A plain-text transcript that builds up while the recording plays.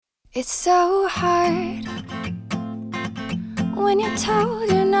It's so hard when you're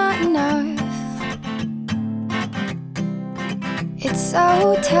told you're not enough. It's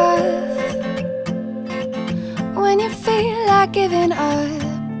so tough when you feel like giving up.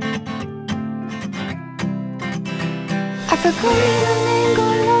 I forgot my name,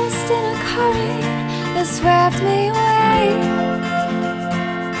 got lost in a current that swept me away.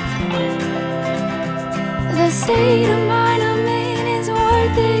 The state of mind I'm in is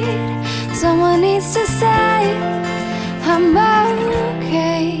worth it. Someone needs to say I'm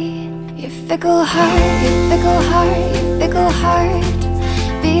okay. Your fickle heart, your fickle heart, your fickle heart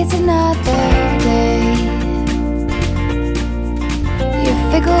beats another day. Your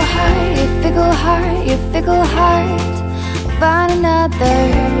fickle heart, your fickle heart, your fickle heart will find another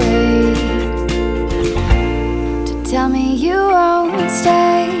way to tell me you won't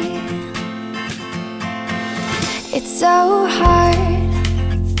stay. It's so hard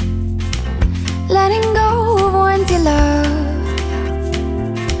letting go of ones you love.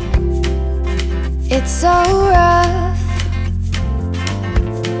 It's so rough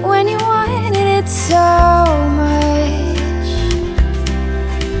when you wanted it so much.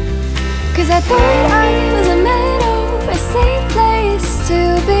 'Cause I thought I was a meadow, a safe place to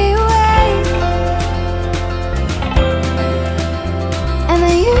be awake. And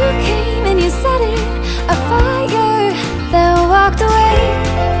then you came and you set it afire, then walked away.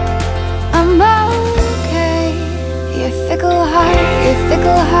 I'm okay. Your fickle heart, your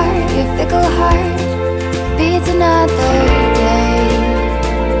fickle heart, your fickle heart beats another day.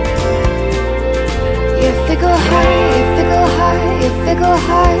 Your fickle heart, your fickle heart, your fickle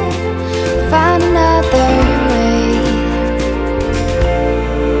heart find another way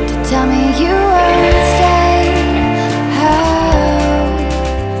to tell me you won't stay.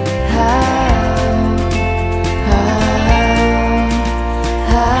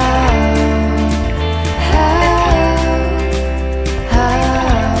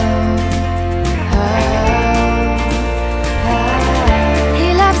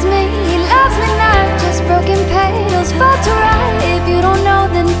 Far to right. If you don't know,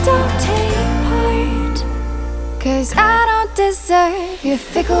 then don't take part. 'Cause I don't deserve your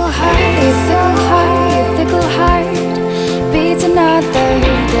fickle heart, your fickle heart, your fickle heart beats another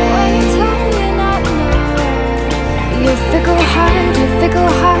day. Your fickle heart, your fickle